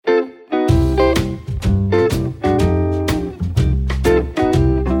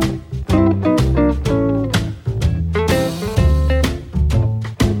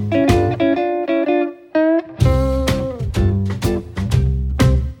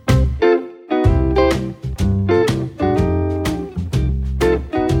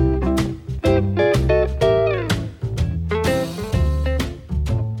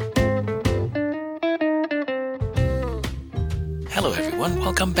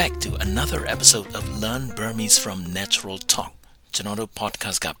back to another episode of Learn Burmese from Natural Talk. ကျွန်တော်တို့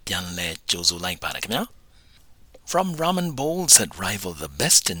podcast ကပြန်လဲကြိုဆိုလိုက်ပါတယ်ခင်ဗျာ From ramen bowls that rival the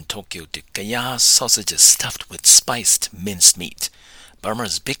best in Tokyo to kaya sausages stuffed with spiced minced meat,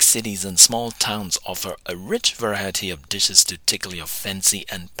 Burma's big cities and small towns offer a rich variety of dishes to tickle your fancy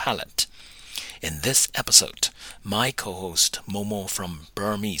and palate. In this episode, my co-host Momo from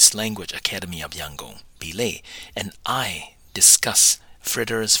Burmese Language Academy of Yangon, Belay, and I discuss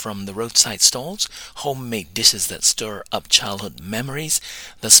fritters from the roadside stalls, homemade dishes that stir up childhood memories,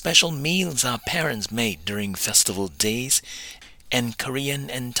 the special meals our parents made during festival days, and Korean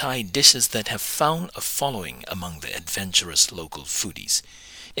and Thai dishes that have found a following among the adventurous local foodies.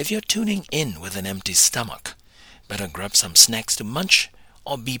 If you're tuning in with an empty stomach, better grab some snacks to munch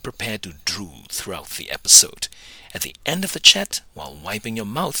or be prepared to drool throughout the episode. At the end of the chat, while wiping your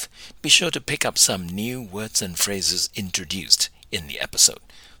mouth, be sure to pick up some new words and phrases introduced in the episode.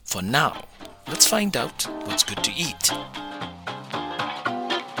 For now, let's find out what's good to eat.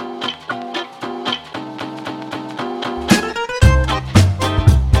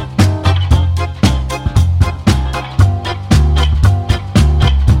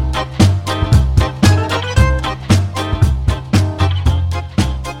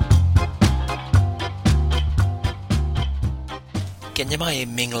 Can you buy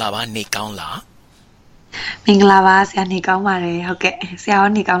Minglava Nikangla? မင်္ဂလာပါဆရာနေကောင်းပါတယ်ဟုတ်ကဲ့ဆရာရော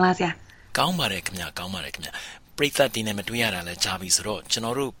နေကောင်းလားဆရာကောင်းပါတယ်ခင်ဗျာကောင်းပါတယ်ခင်ဗျာပရိသတ်တင်နဲ့မတွေ့ရတာလဲကြားပြီဆိုတော့ကျွန်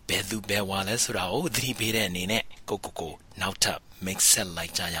တော်တို့ဘယ်သူဘယ်ဝါလဲဆိုတာကိုသတိပေးတဲ့အနေနဲ့ကိုနောက်ထပ် mix set လို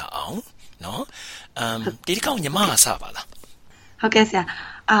က်ကြရအောင်เนาะဒီတစ်ခေါက်ညီမကစပါလားဟုတ်ကဲ့ဆရာ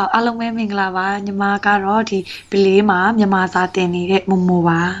အားလုံးပဲမင်္ဂလာပါညီမကတော့ဒီဗီလေးမှာမြန်မာစာတင်နေတဲ့မမို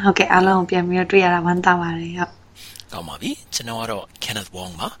ပါဟုတ်ကဲ့အားလုံးပြန်ပြီးတော့တွေ့ရတာဝမ်းသာပါတယ်ဟုတ်ကောင်းပါပြီကျွန်တော်ကတော့ Kenneth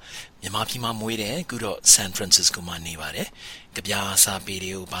Wong ပါမြန်မာပြည်မှာမွေးတယ်အခုတော့ San Francisco မှာနေပါတယ်ကြပြားစာပေ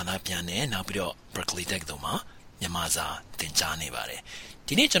တွေကိုဘာသာပြန်တယ်နောက်ပြီးတော့ Berkeley Tech တို့မှာမြန်မာစာသင်ကြားနေပါတယ်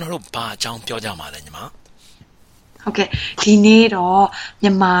ဒီနေ့ကျွန်တော်တို့ဘာအကြောင်းပြောကြမှာလဲညီမဟုတ်ကဲ့ဒီနေ့တော့မြ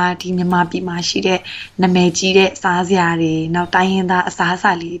န်မာပြည်မှာရှိတဲ့နာမည်ကြီးတဲ့စားစရာတွေနောက်တိုင်းရင်းသားအစားအ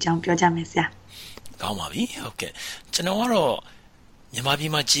စာလေးအကြောင်းပြောကြမယ်ဆရာကောင်းပါပြီဟုတ်ကဲ့ကျွန်တော်ကတော့မြန်မာပြ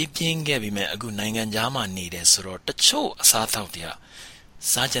ည်မှာကြီးပြင်းခဲ့ပြီးမှအခုနိုင်ငံခြားမှာနေတယ်ဆိုတော့တချို့အစားအသောက်တွေက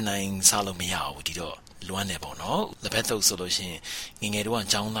စားကြနိုင်စားလို့မရဘူးဒီတော့လွမ်းနေပေါ့နော်လက်ဖက်တုပ်ဆိုလို့ရှိရင်ငယ်တော့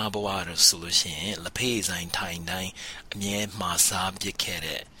ကျောင်းသားဘဝရဆိုလို့ရှိရင်လက်ဖေးဆိုင်ထိုင်တိုင်းအမြဲမှာစားပစ်ခဲ့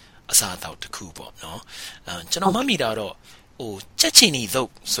တဲ့အစားအသောက်တစ်ခုပေါ့နော်ကျွန်တော်မှတ်မိတာတော့ချက်ချီနီသု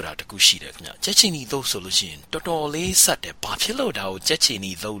တ်ဆိုတာတခုရှိတယ်ခင်ဗျချက်ချီနီသုတ်ဆိုလို့ရှိရင်တော်တော်လေးဆက်တယ်ဘာဖြစ်လို့ဒါကိုချက်ချီ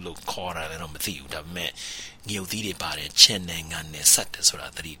နီသုတ်လို့ခေါ်တာလဲတော့မသိဘူးဒါပေမဲ့ငြုပ်သီးတွေပါတယ်ချင်းနဲ့ငန်းနဲ့ဆက်တယ်ဆိုတာ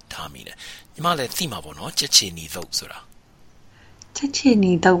သတိထားမိတယ်ညီမလည်းသိမှာပေါ့နော်ချက်ချီနီသုတ်ဆိုတာချက်ချီ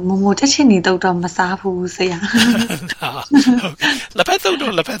နီတော့မမိုချက်ချီနီတော့မစားဘူးဆရာဟုတ်လက်ဖက်သုတ်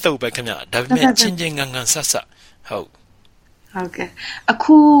တော့လက်ဖက်သုတ်ပဲခင်ဗျဒါပေမဲ့ချင်းချင်းငန်းငန်းဆက်ဆက်ဟုတ်ကဲ့အ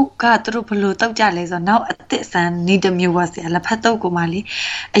ခုကသူတို့ဘလို့တောက်ကြလဲဆိုတော့နောက်အစ်စ်ဆန်နေတမျိုးပါဆရာလက်ဖက်တုပ်ကိုမှလေ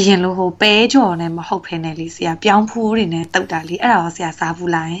အရင်လိုပဲကြော်နဲ့မဟုတ်ဖ ೇನೆ လေဆရာပြောင်းဖူးတွေနဲ့တောက်တာလေအဲ့ဒါရောဆရာစား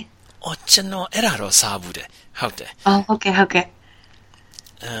ဘူးလားကျွန်တော်အဲ့ဒါတော့စားဘူးတယ်ဟုတ်တယ်ဟုတ်ကဲ့အဲ့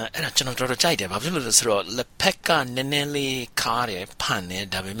ဒါကျွန်တော်တော်တော်ကြိုက်တယ်ဘာဖြစ်လို့လဲဆိုတော့လက်ဖက်ကနည်းနည်းလေးခါတယ်ဖန်တယ်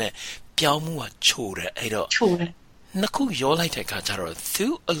ဒါပေမဲ့ပြောင်းမှုကချိုတယ်အဲ့တော့ချိုတယ်နှစ်ခုရောလိုက်တဲ့အခါကျတော့သူ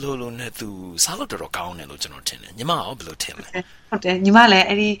အလိုလိုနဲ့သူစားလို့တော်တော်ကောင်းတယ်လို့ကျွန်တော်ထင်တယ်ညီမရောဘယ်လိုထင်လဲဟုတ်တယ်ညီမလည်း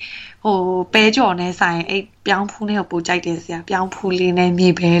အဲ့ဒီပဲကြော်နဲ့ဆိုင်အဲ့ပြောင်းဖူးနဲ့ကိုပိုကြိုက်တယ်ဆရာပြောင်းဖူးလေးနဲ့မြေ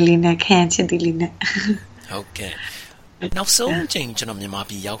ဘဲလေးနဲ့ခရမ်းချစ်တီလေးနဲ့ဟုတ်ကဲ့နောက်ဆုံးချိန်ကျွန်တော်မြန်မာ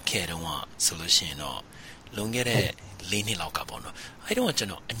ပြည်ရောက်ခဲ့တော့ဆိုလို့ရှိရင်တော့လွန်ခဲ့တဲ့၄နှစ်လောက်ကပေါ့နော်အဲ့တော့ကျွန်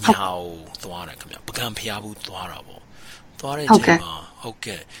တော်အညာသွားတယ်ခင်ဗျပကံဖျားဘူးသွားတာပေါ့သွားတဲ့ချိန်မှာဟုတ်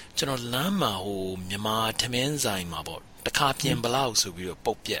ကဲ့ကျွန်တော်လမ်းမှာမြန်မာထမင်းဆိုင်မှာပေါ့တခါပြင်ဘလောက်ဆိုပြီးတော့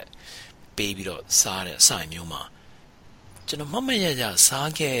ပုတ်ပြက်ပေးပြီးတော့စားတဲ့ဆိုင်မျိုးမှာကျွန်တော်မရစား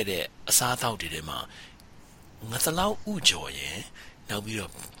ခဲ့တဲ့အစားအသောက်တွေထဲမှာငါသလောက်ဥကြော်ရင်နောက်ပြီး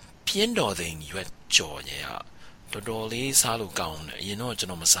တော့ပြင်းတော်သိန်းရွက်ကြော်ရင်တော်တော်လေးစားလို့ကောင်းတယ်အရင်တော့ကျွန်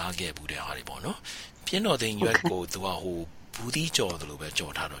တော်မစားခဲ့ဘူးတဲ့ဟာတွေပေါ့နော်ပြင်းတော်သိန်းရွက်ကိုသူကဘူးသီးကြော်တယ်လို့ပဲ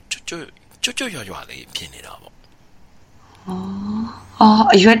ကြော်ထားတော့ကျွတ်ရွာလေးဖြစ်နေတာပေါ့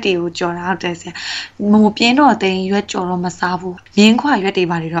အရွက်တွေကိုကြော်တာဟုတ်တယ်ဆရာမပြင်းတော့သိရွက်ကြော်တော့မစားဘူးမြင်းခွာရွက်တွေ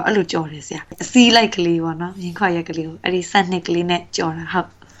ပါတော့အဲ့လိုကြော်တယ်ဆရာအစည်းလိုက်ကလေးပေါ့နော်မြင်းခွာရွက်ကလေးကိုအဲ့ဒီဆက်နှစ်ကလေးနဲ့ကြော်တာဟုတ်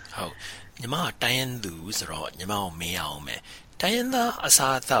ညီမကတိုင်းရင်းသူဆိုတော့ညီမကိုမေးအောင်မယ်တိုင်းရင်းသားအ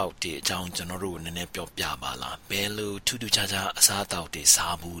စားအသောက်တွေအကြောင်းကျွန်တော်တို့နည်းနည်းပြောပြပါလားဘယ်လိုထူးထူးခြားခြားအစားအသောက်တွေ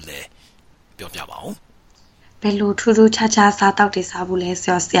စားဘူးလဲပြောပြပါဦးဘယ်လိုထူးထူးခြားခြားစားတောက်တွေစားဘူးလဲဆ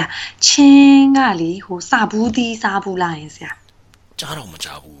ရာချင်းကလေစဘူးသီးစားဘူးလားဆရာကြားတော့မ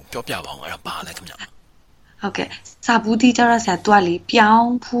ကြားဘူးပြောပြပါအောင်အဲ့ဒါဘာလဲခင်ဗျ ဟုတ်ကဲ့စာဘူးတီးကြတော့ဆရာသူ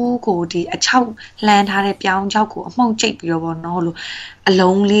ကလေပြောင်းဖူးကိုဒီအချောက်လှမ်းထားတဲ့ပြောင်းချောက်ကိုအမှုန့်ကျိတ်ပြီးတော့ဗောနော်လို့အ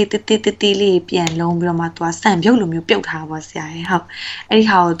လုံးလေးတေးတေးတေးတေးလေးပြန်လုံးပြီးတော့မှသူကဆန်ပြုတ်လိုမျိုးပြုတ်ထားပါဆရာရဲ့ဟုတ်အဲ့ဒီ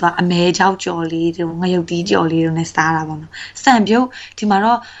ဟာကိုသူကအမဲချောက်ကြော်လေးတို့ငရုတ်တီးကြော်လေးတို့နဲ့စားတာဗောနော်ဆန်ပြုတ်ဒီ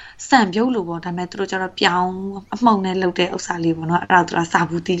မှာတော့ဆန်ပြုတ်လို့ဗောဒါပေမဲ့သူတို့ကျတော့ပြောင်းအမှုန့်နဲ့လုပ်တဲ့ဥစ္စာလေးဗောနော်အဲ့ဒါသူကစာ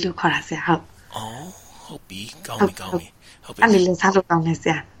ဘူးတီးလို့ခေါ်တာဆရာဟုတ်အော်ဟုတ်ပြီကောင်းပြီကောင်းပြီဟုတ်ပြီအဲ့လေးလေးစားလို့ကောင်းနေဆ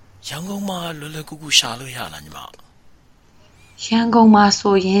ရာရန်ကုန်မှာလွယ်လွယ်ကူကူရှာလို့ရလားညီမရန်ကုန်မှာ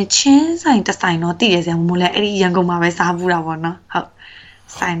ဆိုရင်ချင်းဆိုင်တစ်ဆိုင်တော့တည်ရဆရာမို့လဲအဲ့ဒီရန်ကုန်မှာပဲစားဘူးတာပေါ့နော်ဟုတ်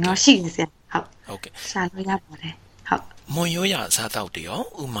ဆိုင်တော့ရှိနေဆရာဟုတ်ကဲ့ရှာလို့ရပါတယ်ဟုတ်မွန်ရိုးရအစားတောက်တွေ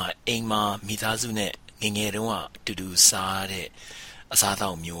ရောဥမာအိမ်မှာမိသားစုနဲ့ငငယ်တုန်းကတူတူစားတဲ့အစားတော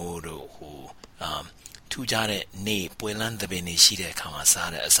က်မျိုးတို့ဟိုထူးခြားတဲ့နေပွဲလန်းသဘင်နေရှိတဲ့အခါမှာစား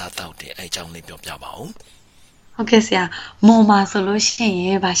တဲ့အစားတောက်တွေအဲအကြောင်းလေးပြောပြပါဦးဟုတ်ကဲ့ဆရာမွန်မှာဆိုလို့ရှိရ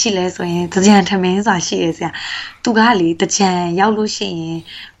င်ဗာရှိလဲဆိုရင်တကြံထမင်းစွာရှိရဆရာသူကလေတကြံရောက်လို့ရှိရင်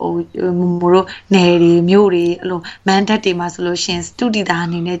ဟိုမို့လို့နယ်တွေမြို့တွေအဲ့လိုမန်တက်တွေမှာဆိုလို့ရှိရင်စတူဒီတာအ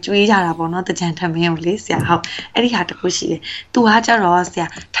နေနဲ့ကျွေးကြတာပေါ့နော်တကြံထမင်းကိုလေဆရာဟုတ်အဲ့ဒီဟာတခုရှိတယ်သူကကြတော့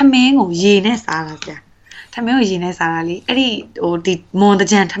ဆရာထမင်းကိုရေနဲ့စားတာဆရာထမင်းကိုရေနဲ့စားတာလေအဲ့ဒီဟိုဒီမွန်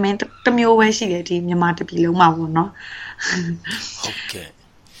တကြံထမင်းတစ်မျိုးပဲရှိတယ်ဒီမြန်မာတပြည်လုံးမှာပေါ့နော်ဟုတ်ကဲ့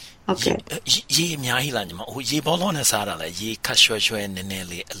ဟုတ်ကဲ့ရေအများကြီးလားညီမဟိုရေဘောလုံးနဲ့စားတာလားရေခတ်ရွှဲရွှဲနည်းနည်း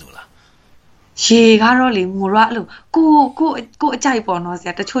လေးအဲ့လိုလားရေကတော့လေမို့တော့အဲ့လိုကိုအကြိုက်ပေါ့နော်ဆ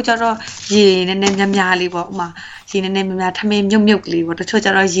ရာတချို့ကျတော့ရေနည်းနည်းများများလေးပေါ့ဥမာရေနည်းနည်းများများထမင်းမြုပ်မြုပ်ကလေးပေါ့တ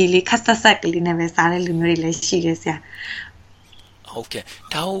ချို့ကျတော့ရေလေးခတ်ဆက်ကလေးနဲ့ပဲစားတဲ့လူမျိုးတွေလည်းရှိတယ်ဆရာဟုတ်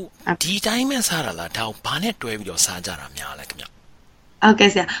ကဲ့ဒါဒီတိုင်းပဲစားတာလားဒါဘာနဲ့တွဲပြီးတော့စားကြတာများလဲခင်ဗျဟုတ်ကဲ့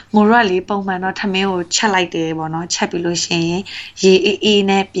ဆရာမိုးရလေးပုံမှန်တော့ထမင်းကိုချက်လိုက်တယ်ပေါ့နော်ချက်ပြီးလို့ရှိရင်ရေ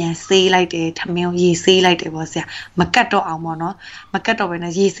အေးနဲ့ပြန်ဆေးလိုက်တယ်ထမင်းကိုရေဆေးလိုက်တယ်ပေါ့ဆရာမကတ်တော့အောင်ပေါ့နော်မကတ်တော့ဘဲ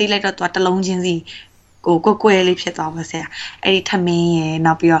နဲ့ရေဆေးလိုက်တော့သူကတစ်လုံးချင်းစီကိုကွယ်လေးဖြစ်သွားပါဆရာအဲ့ဒီထမင်းရယ်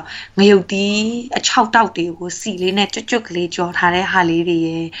နောက်ပြီးတော့ငရုတ်တီးအချောက်တောက်တွေကိုစီလေးနဲ့ကျွတ်ကလေးကြော်ထားတဲ့ဟာလေးတွေရ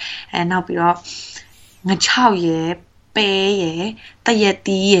ယ်နောက်ပြီးတော့ငချောက်ရယ်ပဲရယ်တရက်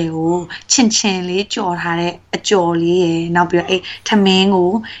တီးရယ်ကိုချင်းလေးကြော်ထားတဲ့အကြော်လေးရယ်နောက်ပြီးတော့အဲ့ထမင်းကို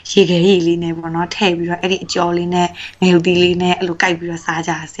ရေခဲရေလေးနဲ့ပေါ့နော်ထည့်ပြီးတော့အဲ့ဒီအကြော်လေးနဲ့ငရုတ်တီးလေးနဲ့အဲ့လိုကြိုက်ပြီးတော့စား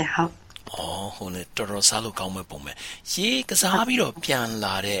ကြဆရာဟုတ်အော်ဟိုလေတော်တော်စားလို့ကောင်းမဲ့ပုံပဲရေက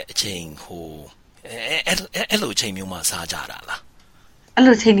စားပြီးတော့ပြန်လာတဲ့အချိန်ဟိုအဲ့လိုအချိန်မျိုးမှစားကြတာလား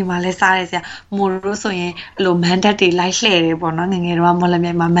အဲ့လိုချိန်ဒီမှာလဲစားရဲဆရာမို့လို့ဆိုရင်အဲ့လိုမန်တက်တွေလိုက်လှဲ့တယ်ပေါ့နော်ငငယ်တော့မော်လ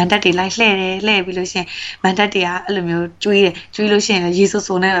မြိုင်မှာမန်တက်တွေလိုက်လှဲ့တယ်လှဲ့ပြီးလို့ရှိရင်မန်တက်တွေကအဲ့လိုမျိုးကျွေးတယ်ကျွေးလို့ရှိရင်ရေဆိုး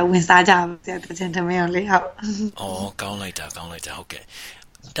ဆိုးနဲ့ဝင်စားကြပါဆရာတချင်တမင်းရောလေဟုတ်အော်ကောင်းလိုက်တာဟုတ်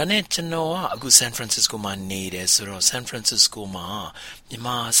ကဲ့ဒါနဲ့ကျွန်တော်ကအခု San Francisco မှာနေတယ်ဆိုတော့ San Francisco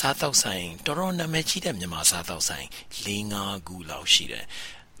မှာမြန်မာစားတောက်ဆိုင်တော်တော်နာမည်ကြီးတဲ့မြန်မာစားတောက်ဆိုင်၄-၅ ခုလောက်ရှိ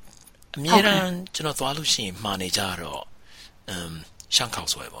တယ်အများအားကျွန်တော်သွားလို့ရှိရင်မှားနေကြတော့ရှမ်းခောက်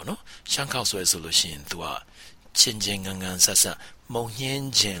ဆွဲပေါ့နော်ရှမ်းခောက်ဆွဲဆိုလို့ရှိရင် तू ကချင်းငန်းငန်းဆက်ဆက်မုံည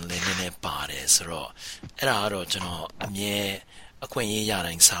င်းခြင်းလည်းနည်းနည်းပါတယ်ဆိုတော့အဲ့ဒါကတော့ကျွန်တော်အမြဲအခွင့်အရေးရ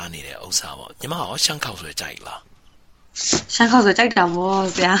တိုင်းစားနေတဲ့ဥစ္စာပေါ့ညီမရောရှမ်းခောက်ဆွဲကြိုက်လားရှမ်းခောက်ဆွဲကြိုက်တာပေါ့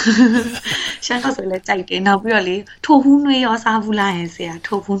ဆရာရှမ်းခောက်ဆွဲလည်းကြိုက်တယ်နောက်ပြီးတော့လေထိုဖူးနှွေးရောစားဘူးလားဟဲ့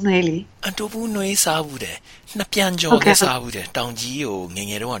ဆရာထိုဖူးနှွေးလေထိုဖူးနှွေးစားဘူးတယ်နှစ်ပြန်ကြော်လည်းစားဘူးတယ်တောင်ကြီးကို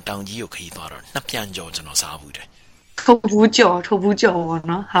ငငယ်တုန်းကတောင်ကြီးကိုခရီးသွားတော့နှစ်ပြန်ကြော်ကျွန်တော်စားဘူးတယ်ထိုဖူးကြော်ပေါ့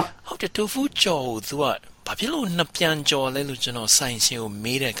နော်ဟုတ်တယ်ထိုဖူးကြော်ကို तू ကဘာဖြစ်လို့နှစ်ပြန်ကြော်လဲလို့ကျွန်တော်ဆိုင်ရှင်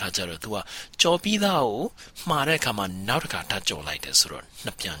ကိုမေးတဲ့အခါကျတော့ तू ကကြော်ပြီးသားကိုမှားတဲ့အခါမှာနောက်တစ်ခါထပ်ကြော်လိုက်တယ်ဆိုတော့နှ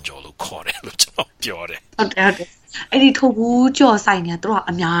စ်ပြန်ကြော်လို့ခေါ်တယ်လို့ကျွန်တော်ပြောတယ်ဟုတ်တယ်အဲ့ဒီထိုဘူးကြော်ဆိုင်နေသူတို့ကအ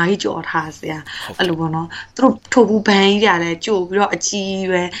များကြီးကြော်ထားဆရာအဲ့လိုပေါ့နော်သူတို့ထိုဘူးဘန်းကြီးတွေလည်းကြို့ပြီးတော့အကြီး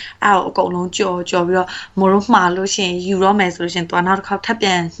ပဲအဲ့တော့အကုန်လုံးကြော်ပြီးတော့မိုးလို့မှားလို့ရှိရင်ယူတော့မယ်ဆိုလို့ရှိရင်သူကနောက်တစ်ခါ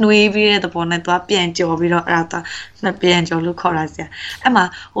ထပ်ပြန်နှွေးပြီးတဲ့သဘောနဲ့သူကပြန်ကြော်ပြီးတော့အဲ့ဒါနှစ်ပြန်ကြော်လို့ခေါ်တာဆရာအဲ့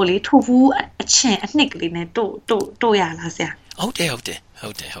မှာဟိုလေထိုဘူးအချင်းအနှစ်ကလေးနဲ့တို့ရလားဆရာဟုတ်တယ်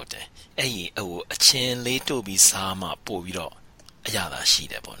အဲ့ဒီဟိုအချင်းလေးတို့ပြီးစားမှပို့ပြီးတော့အရသာ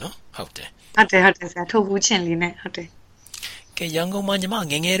ရှိတယ်ပေါ့နော်ဟုတ်တယ်ဆရာထိုဘူးချင်းလေးနဲ့ဟုတ်တယ်ကဲရန်ကုန်မှာညီ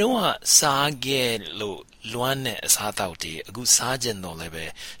မငငယ်တုန်းကစားခဲ့လို့လွမ်းတဲ့အစားအသောက်တွေအခုစားကြတော့လည်းပဲ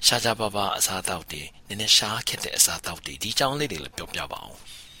ရှားပါအစားအသောက်တွေနည်းနည်းရှားခက်တဲ့အစားအသောက်တွေဒီကြောင်းလေးတွေလည်းပြောပြပါအောင်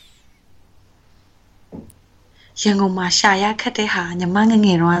ရန်ကုန်မှာရှာရခက်တဲ့ဟာညီမင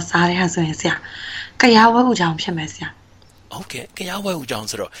ငယ်တုန်းကစားတဲ့ဟာဆိုရင်ဆရာကရားဝဲဦးကြောင်ဖြစ်မယ်ဆရာဟုတ်ကဲ့က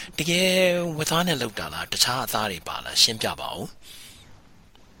ရားဝဲဦးကြောင်ဆိုတော့တကယ်ဝက်သားနဲ့လောက်တာလားတခြားအသားတွေပါလားရှ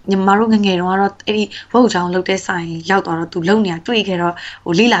င်းပြပါဦးညီမတို့ငငယ်တုန်းကတော့အဲ့ဒီဝက်ဦးချောင်းလုပ်တဲ့ဆိုင်ရောက်တော့သူလုံနေတာတွေ့ခဲ့တော့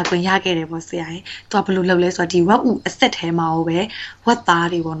ဟိုလိလာခွင့်ရခဲ့တယ်ပေါ့ဆရာကြီးသူကဘယ်လိုလုပ်လဲဆိုတော့ဒီဝက်ဦးအစ်စ်ထဲမှာဟိုပဲဝက်သား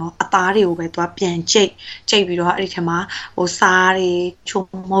တွေပေါ့နော်အသားတွေကိုပဲသူကပြန်ကြိတ်ပြီးတော့အဲ့ဒီထဲမှာဟိုစားတွေချုံ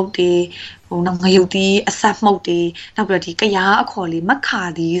မုတ်တွေဟ နောက်ငရုတ်သီးအဆက်မှုတ်တွေနောက်ပြီးတော့ဒီကရားအခေါ်လေးမခါ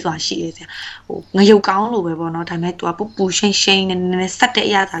သီးဆိုတာရှိတယ်ဆရာငရုတ်ကောင်းလိုပဲပေါ့နော်ဒါပေမဲ့သူကပူပူရှိန်ရှိန်နဲ့ဆက်တဲ့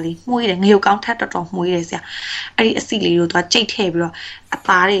အရသာလေးမှုေးတယ်ငရုတ်ကောင်းထက်တော်တော်မှုေးတယ်ဆရာအဲ့ဒီအစီလေးကိုသူကကြိတ်ထည့်ပြီးတော့အ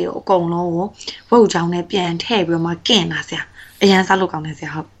သားတွေကိုအကုန်လုံးကိုဝုတ်ချောင်းနဲ့ပြန်ထည့်ပြီးတော့မှကင်တာဆရာအရန်စားလို့ကောင်းတယ်ဆ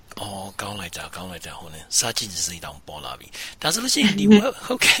ရာဟုတ်ကောင်းလိုက်တာဟိုနဲ့စားကြည့်စိတ်တောင်ပေါ်လာပြီဒါဆိုလို့ရှိရင်ဒီ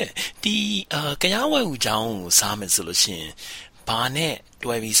ဟုတ်ကဲ့ဒီကရားဝဲဦးချောင်းကိုစားမယ်ဆိုလို့ရှိရင်ဘာနဲ့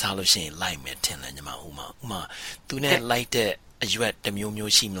တွဲပြီးစားလို့ရှိရင်လိုက်မယ်ထင်လဲညီမဥမာသူနဲ့လိုက်တဲ့အရွက်တစ်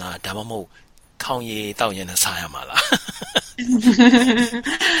မျိုးရှိမလားဒါမှမဟုတ်ခေါင်းရည်တောက်ရင်နဲ့စားရမှာလား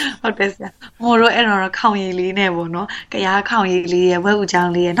ဟုတ်တယ်ဆရာမို့တော့အဲ့တော့ခေါင်းရည်လေးနဲ့ပေါ့နော်ကရားခေါင်းရည်လေးရဲ့ဝက်ဥချော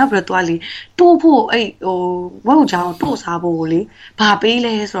င်းလေးရဲ့နောက်ပြီးတော့သွားလေတိုးဖို့အဲ့ဝက်ဥချောင်းတိုးစားဖို့လေဘာပေး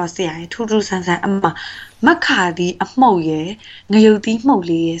လဲဆိုတော့ဆရာရဲ့ထူးထူးဆန်းဆန်းအမမခါသီးအမှုတ်ရဲ့ငရုတ်သီးမှုတ်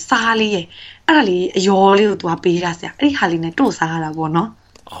လေးရဲ့စားလေးရဲ့အဲ့ဒါလေးအယောလေးကိုသွားပေးတာဆရာအဲ့ဒီဟာလေးနဲ့တိုးစားရတာပေါ့နော်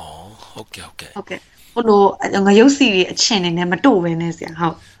ဟုတ်ကဲ့ဟိုလိုငရုတ်စီတွေအချင်းနေနဲ့မတိုးပဲနဲ့ဆရာဟု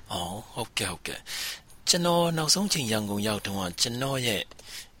တ်ကဲ့ကျွန်တော်နောက်ဆုံးချိန်ရန်ကုန်ရောက်တော့ကျွန်တော်ရဲ့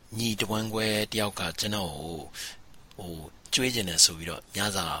ညီတဝမ်းခွဲတယောက်ကကျွန်တော်ကိုကျွေးကျင်တယ်ဆိုပြီးတော့ည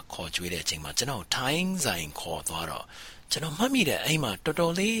စာခေါ်ကျွေးတဲ့အချိန်မှာကျွန်တော်ထိုင်းဆိုင်ခေါ်သွားတော့ကျွန်တော်မှတ်မိတယ်အဲ့မှာတော်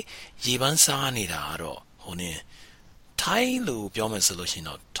တော်လေးရေပန်းစားနေတာတော့ဟိုနေထိုင်းလို့ပြောမယ်ဆိုလို့ရှိရင်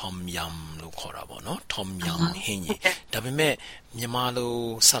တော့ Tom Yum လို့ခေါ်တာပေါ့နော် Tom Yum ဟင်းကြီးဒါပေမဲ့မြန်မာလို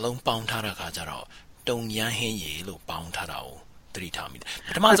စာလုံးပေါင်းထားတာကကြတော့တုံရမ်းဟင်းကြီးလို့ပေါင်းထားတာကိုတတိထားမိတယ်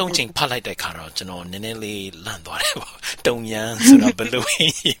ပထမဆုံးချိန်ဖတ်လိုက်တဲ့ခါတော့ကျွန်တော်နည်းနည်းလေးလန့်သွားတယ်ပေါ့တုံရမ်းဆိုတော့ဘယ်လိုဟ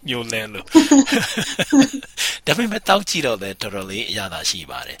င်းကြီးမျိုးလဲလို့ဒါပေမဲ့တောက်ကြည့်တော့လည်းတော်တော်လေးအရသာရှိ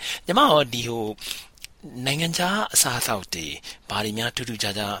ပါတယ်ညီမရောဒီနိုင်ငံခြားအစားအသောက်တွေဘာတွေများထူးထူး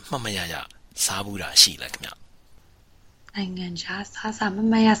ခြားခြားမှတ်မရစားဘူးတာရှိလဲခင်ဗျနိုင်ငံခြားစားမ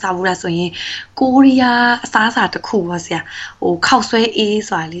မရစားဘူးလားဆိုရင်ကိုရီးယားအစားအစာတစ်ခုပါဆရာခောက်ဆွဲအေး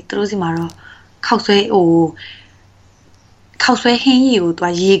ဆိုတာလေသူတို့စီမှာတော့ခောက်ဆွဲခောက်ဆွဲဟင်းကြီးကိုသူက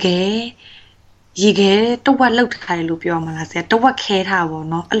ရေခဲတဝက်လောက်ထားတယ်လို့ပြောမှာလားဆရာတဝက်ခဲထားပါ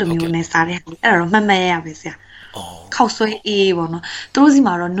တော့အဲ့လိုမျိုးနဲ့စားတဲ့ဟာအဲ့ဒါတော့မှတ်ရပဲဆရာခောက်ဆွဲအေးပေါ့နော်သူတို့စီ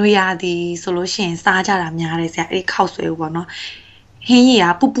မှာတော့နွေရာသီဆိုလို့ရှိရင်စားကြတာများတယ်ဆရာအဲ့ခောက်ဆွဲပေါ့နော်ဟင်းကြီး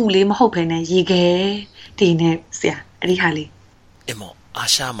ကပူလေးမဟုတ်ဘဲနဲ့ရေခဲတည်နေဆရာအဲ့ဒီဟာလေးအာ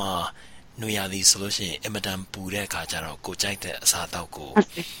ရှမှာနွေရာသီဆိုလို့ရှိရင်အင်မတန်ပူတဲ့အခါကျတော့ကိုကြိုက်တဲ့အစားအသောက်ကို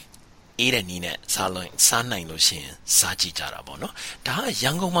အေးတဲ့နည်းနဲ့စားနိုင်လို့ရှိရင်စားကြည့်ကြတာပေါ့နော်ဒါကရ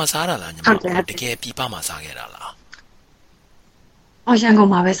န်ကုန်မှာစားတာလားညီမတကယ်ပြည်ပမှာစားခဲ့တာလားရန်ကု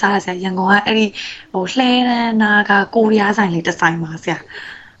န်မှာပဲစားရဆရာရန်ကုန်ကအဲ့ဒီလှဲတန်းနာကကိုရီးယားဆိုင်လေးတစ်ဆိုင်ပါဆရာ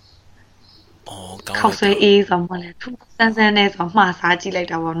ခောက်ဆွဲအေးဆိုမှလည်းထူးဆန်းဆန်းနဲ့ဆိုမှာစားကြည့်လိုက်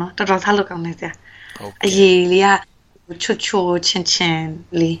တာပေါ့နော်တော်တော်စားလို့ကောင်းတယ်ဆရာအရေးလေးကချွတ်ချင်း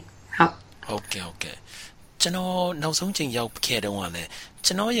လေးဟုတ်ကဲ့ကျွန်တော်နောက်ဆုံးချိန်ရောက်ခဲ့တော့ကလည်း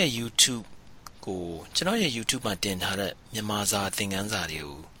ကျွန်တော်ရဲ့ YouTube မှာတင်ထားတဲ့မြန်မာစာသင်ခန်းစာတွေ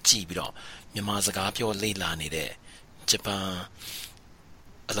ကိုကြည့်ပြီးတော့မြန်မာစကားပြောလေ့လာနေတဲ့ဂျပန်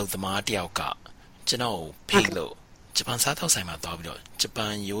အလုပ်သမားတယောက်ကကျွန်တော်ဖိတ်လို့ဂျပန်စားသောက်ဆိုင်မှာသွားပြီးတော့ဂျပ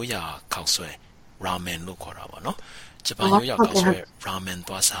န်ရိုးရာခောက်ဆွဲ ramen လို့ခေါ်တာပေါ့နော်ဂျပန်ရိုးရာခောက်ဆွဲ ramen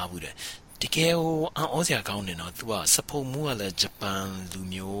သွားစားဘူးတဲ့တကယ်အံ့ဩစရာကောင်းတယ်နော်သူကစဖုံမှုကလည်းဂျပန်လူ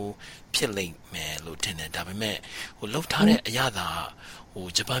မျိုးဖြစ်လိမ့်မယ်လို့ထင်တယ်ဒါပေမဲ့လောက်ထားတဲ့အရာသာ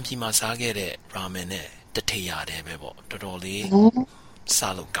ဂျပန်ပြည်မှာစားခဲ့တဲ့ ramen နဲ့တထည်ရတယ်ပဲပေါ့တော်တော်လေး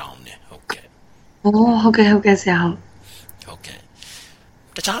စားလို့ကောင်းတယ်ဟုတ်ကဲ့ဟုတ်ကဲ့ဆရာဟုတ်ကဲ့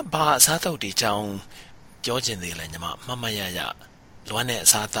တခြားဘာအစားအသောက်တွေကြောင်းပြောချင်သေးလဲညီမမှတ်ရလွမ်းတဲ့အ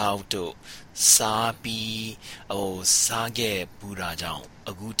စားအသောက်တို့စားပြီးစားခဲ့ပူတာကြောင့်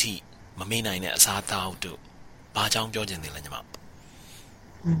အခုထိမမေ့နိုင်တဲ့အစားအသောက်တို့ဘာကြောင့်ပြောချင်သေးလဲညီမ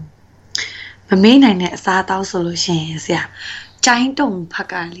မမေ့နိုင်တဲ့အစားအသောက်ဆိုလို့ရှိရင်ဆရာကျိုင်းတုံဖက်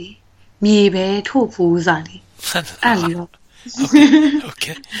ကလေမြေပဲထို့ဖူးစားလေအဲ့လိုဟုတ်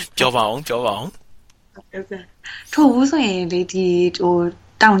ကဲ့ပြောပါအောင်ထို့ဖူးဆိုရင်လေဒီ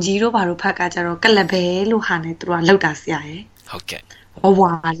တောင်ကြီးတို့ဘာလို့ဖက်ကကြတော့ကလဘဲလို့ဟာနေသူကလောက်တာဆရာရယ်ဟုတ်ကဲ့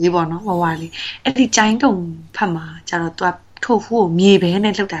ဝါလေးပေါ့နော်ဝါလေးအဲ့ဒီကျိုင်းတုံဖက်မှာကြတော့သူကထို့ဖူးကိုမြေပဲ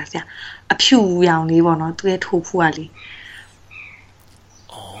နဲ့လောက်တာဆရာအဖြူရောင်လေးပေါ့နော်သူရဲ့ထို့ဖူးကလေ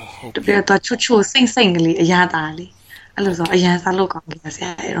ဟုတ်တပြည့်တော့ချွတ်စိမ့်ကလေးအရသာလေးအဲ့လိုဆိုအရန်စားလို့ကောင်းတယ်ဆရာ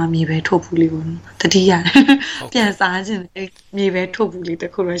အဲ့တော့မြေပဲထို့ဖူးလေးပေါ့နော်တတိယပြန်စားခြင်းမြေပဲထို့ဖူးလေးတ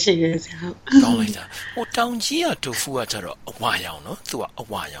ခုတော့ရှိတယ်ဆရာကောင်းလိုက်တာတောင်ကြီးကထို့ဖူးကကျတော့အဝါရောင်နော်သူကအ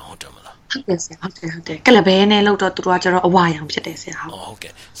ဝါရောင်ဟုတ်တယ်မလားဟုတ်တယ်ဆရာဟုတ်တယ်ကလဘဲနဲ့လောက်တော့သူတို့ကကျတော့အဝါရောင်ဖြစ်တယ်ဆရာဟုတ်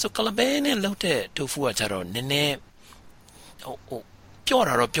ကဲ့ဆိုကလဘဲနဲ့လောက်တဲ့ထို့ဖူးကကျတော့နည်းနည်းပြော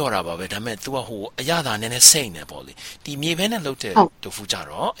တာတော့ပြောတာပါပဲဒါပေမဲ့ तू ကအရသာနည်းနည်းစိမ့်နေပေါ့လေဒီမြေပဲနဲ့လှုပ်တဲ့တိုဖူကြ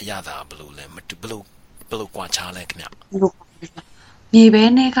တော့အရသာဘယ်လိုလဲဘယ်လိုကွာခြားလဲခင်ဗျ မြေပဲ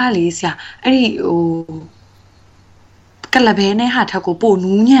နဲ့ကလေဆရာအဲ့ဒီဟိုကလဘဲနဲ့ဟာထက်ကိုပို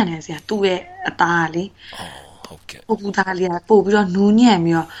နူးညံ့တယ်ဆရာသူ့ရဲ့အသားကလေ ဟုတ်ကဲ့ ပိုပူသားလေးကပို့ပြီးတော့နူးညံ့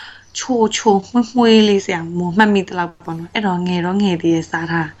ပြီးတော့ချိုမွှေးမွှေးလေးဆရာမမှတ်မိတလောက်ပေါ့နော်အဲ့တော့ငယ်သေးရဲ့စား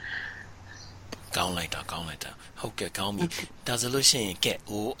ထား ကောင်းလိုက်တာဟုတ်ကဲ့ကောင်းပြီဒါဆိုလို့ရှိရင်ကဲ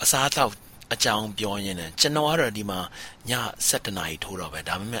ဟိုအစားတောက်အကြောင်းပြောရင်းနဲ့ကျွန်တော်ကတော့ဒီမှာည7နာရီထိုးတော့ပဲ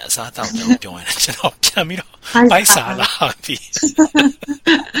ဒါပေမဲ့အစားတောက်ကြောင်းပြောရင်းနဲ့ကျွန်တော်ပြန်ပြီးတော့ဘိုက်စားလာပြီ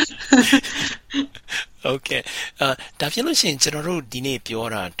โอเคဒါဖြစ်လို့ရှိရင်ကျွန်တော်တို့ဒီနေ့ပြော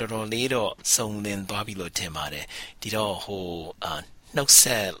တာတော်တော်လေးတော့စုံလင်သွားပြီလို့ထင်ပါတယ်ဒီတော့ဟိုနှုတ်ဆ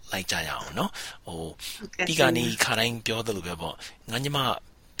က်လိုက်ကြရအောင်เนาะဟိုဒီကနေ့ခါတိုင်းပြောသလိုပဲပေါ့ငါညီမ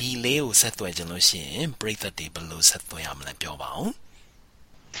ဘီလေးကိုဆက်သွယ်ကြလို့ရှိရင်ပရိသတ်တွေဘယ်လိုဆက်သွယ်ရမလဲပြောပါအောင်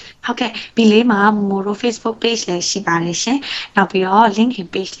ဟုတ်ကဲ့ဒီလေးမှာမိုရို Facebook page လည်းရှိပါတယ်ရှင်နောက်ပြီးတော့ LinkedIn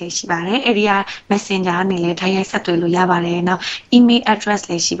page လည်းရှိပါတယ်အဲ့ဒီက Messenger နဲ့လည်းဓာတ်ရိုက်ဆက်သွယ်လို့ရပါတယ်နောက် email address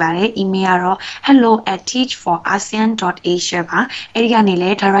လည်းရှိပါတယ် email ကတော့ hello@teachforasean.asia ပါအဲ့ဒီကနေလ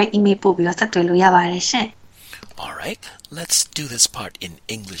ည်း direct email ပို့ပြီးတော့ဆက်သွယ်လို့ရပါတယ်ရှင် All right, let's do this part in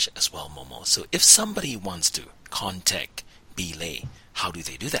English as well, Momo. So if somebody wants to contact Belay, how do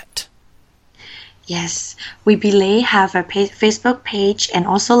they do that? Yes, we Belay have a Facebook page and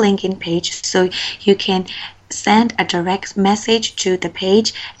also LinkedIn page, so you can send a direct message to the page,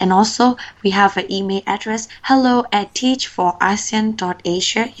 and also we have an email address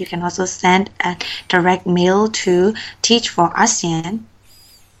hello@teachforasean.asia. You can also send a direct mail to teachforasean.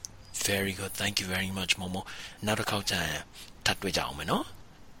 Very good. Thank you very much, Momo. နောက်တစ်ခေါက်ကျရင်ထပ်တွေ့ကြအောင်မယ်နော်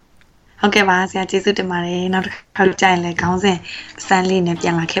ဟုတ်ကဲ့ပါဆရာကျေးဇူးတင်ပါတယ်နောက်တစ်ခါကြာရင်လည်းခေါင်းစဉ်အစမ်းလေးနဲ့ပြ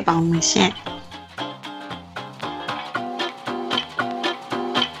န်လာခဲ့ပါဦးမယ်ရှင်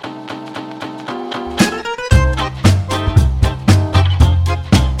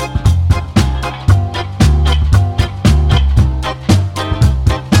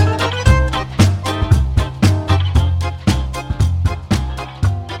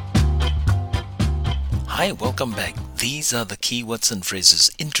Hi, welcome back. These are the keywords and phrases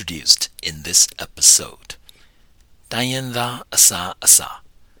introduced in this episode. Dayanda asa asa.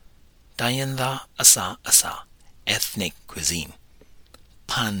 Dayanda asa asa. Ethnic cuisine.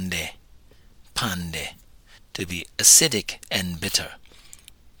 Pande. Pande. To be acidic and bitter.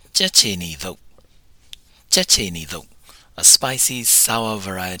 Checheni tho. Checheni tho. A spicy sour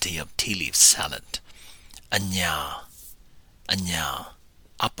variety of tea leaf salad. Anya. Anya.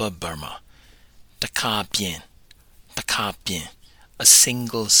 Upper Burma. Takapien, a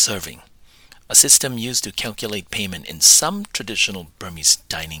single serving, a system used to calculate payment in some traditional Burmese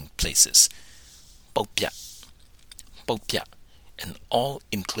dining places. Bopya, an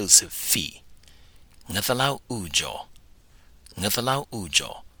all-inclusive fee. Ngathalau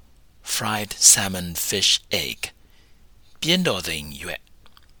ujo, fried salmon fish egg. Biendoding yue,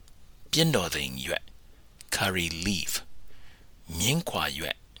 curry leaf.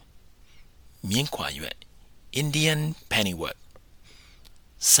 Mienkwa yue, Indian pennyworth.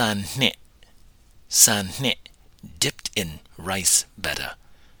 Sanhne, dipped in rice batter.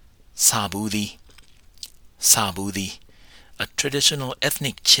 Sabudi, a traditional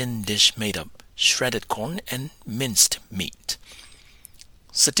ethnic Chin dish made of shredded corn and minced meat.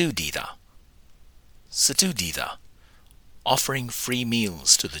 Satudida, offering free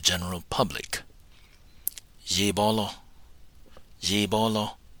meals to the general public. Yebolo,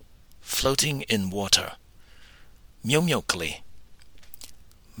 floating in water. Myomyokli,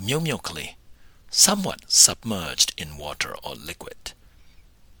 somewhat submerged in water or liquid.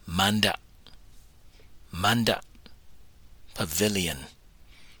 Manda, pavilion.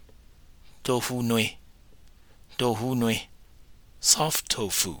 Tofu nui, soft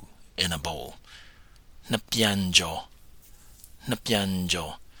tofu in a bowl. Napyanjo,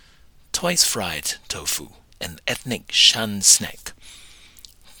 twice fried tofu, an ethnic Shan snack.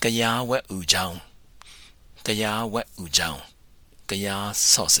 Kaya wet ujang, kaya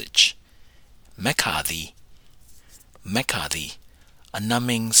sausage. Mekadi, a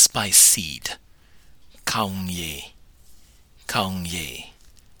numbing spice seed. Kaungye,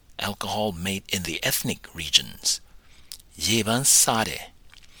 alcohol made in the ethnic regions. Yeban sade,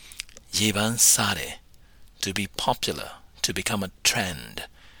 to be popular, to become a trend.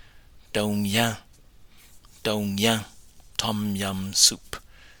 Dongyang, tom yum soup.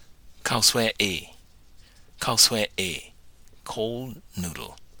 Kaosue e, cold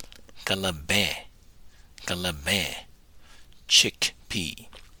noodle. Galabe, chickpea.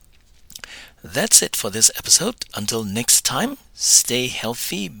 That's it for this episode. Until next time, stay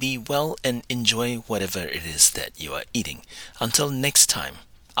healthy, be well, and enjoy whatever it is that you are eating. Until next time,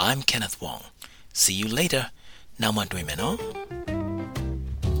 I'm Kenneth Wong. See you later. Namadwimeno.